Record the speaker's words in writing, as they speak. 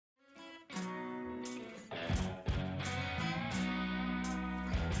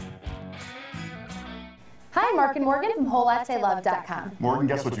Hi, Mark and Morgan from WholeLatteLove.com. Morgan,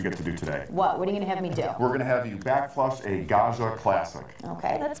 guess what you get to do today? What? What are you going to have me do? We're going to have you backflush a Gaggia classic.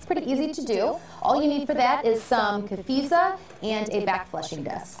 Okay, that's pretty easy to do. All you need for that is some kefisa and a backflushing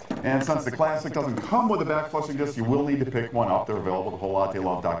disc. And since the classic doesn't come with a backflushing disc, you will need to pick one up. They're available at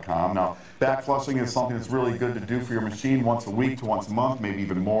WholeLatteLove.com. Now, backflushing is something that's really good to do for your machine once a week to once a month, maybe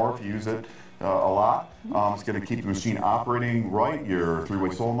even more if you use it a lot. It's going to keep the machine operating right, your three-way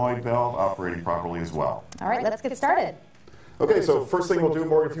solenoid valve operating properly as well. All right, let's get started. Okay, so first thing we'll do,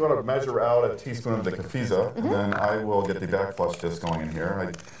 Morgan, if you want to measure out a teaspoon of the kefisa, then I will get the backflush disc going in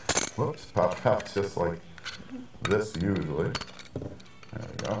here. Whoops, pop out just like this usually. There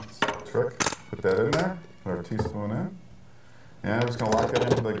we go, that's a trick. Put that in there, put our teaspoon in. And I'm just going to lock it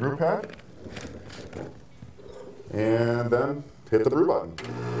into the groove pad. And then hit the brew button.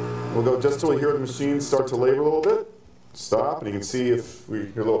 We'll go just till we hear the machine start to labor a little bit. Stop, and you can see if you're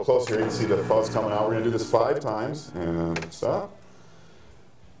a little closer here, you can see the fuzz coming out. We're going to do this 5 times, and stop.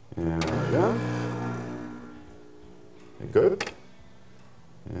 And again. Good.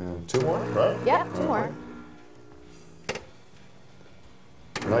 And 2 more, right? Yeah, 2 more.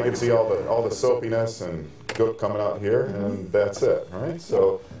 And I can see all the soapiness and gook coming out here, and that's it, right?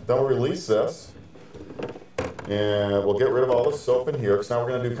 So then we'll release this, and we'll get rid of all the soap in here, because now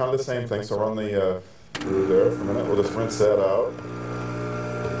we're going to do kind of the same thing. So run the brew there for a minute. We'll just rinse that out.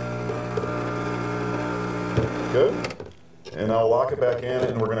 Good. And I'll lock it back in,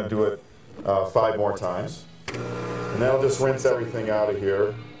 and we're going to do it 5 more times. And that'll just rinse everything out of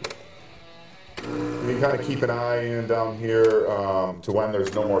here. You can kind of keep an eye in down here to when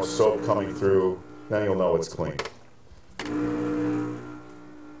there's no more soap coming through. Then you'll know it's clean.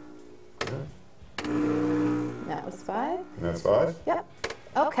 That was 5. And that's 5? Yep.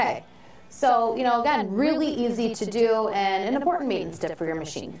 Okay. So, again, really easy to do and an important maintenance tip for your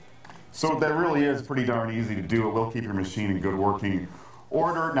machine. So that really is pretty darn easy to do. It will keep your machine in good working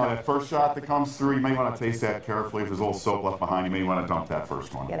order. Now that first shot that comes through, you may want to taste that carefully. If there's a little soap left behind, you may want to dump that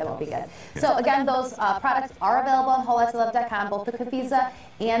first one. Yeah, that won't be good. Yeah. So again, those products are available on WholeLatteLove.com, both the kefisa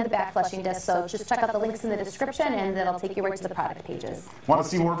and the backflushing disc. So just check out the links in the description, and it'll take you right to the product pages. Want to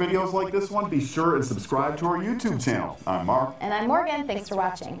see more videos like this one? Be sure and subscribe to our YouTube channel. I'm Mark. And I'm Morgan. Thanks for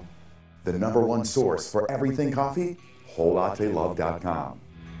watching. The #1 source for everything coffee, WholeLatteLove.com.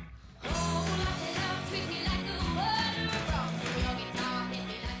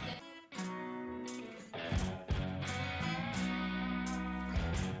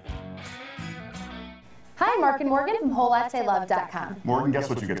 Hi, Mark and Morgan from WholeLatteLove.com. Morgan, guess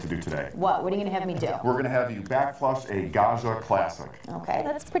what you get to do today? What? What are you going to have me do? We're going to have you backflush a Gaggia classic. Okay,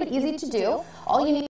 that's pretty easy to do. All you need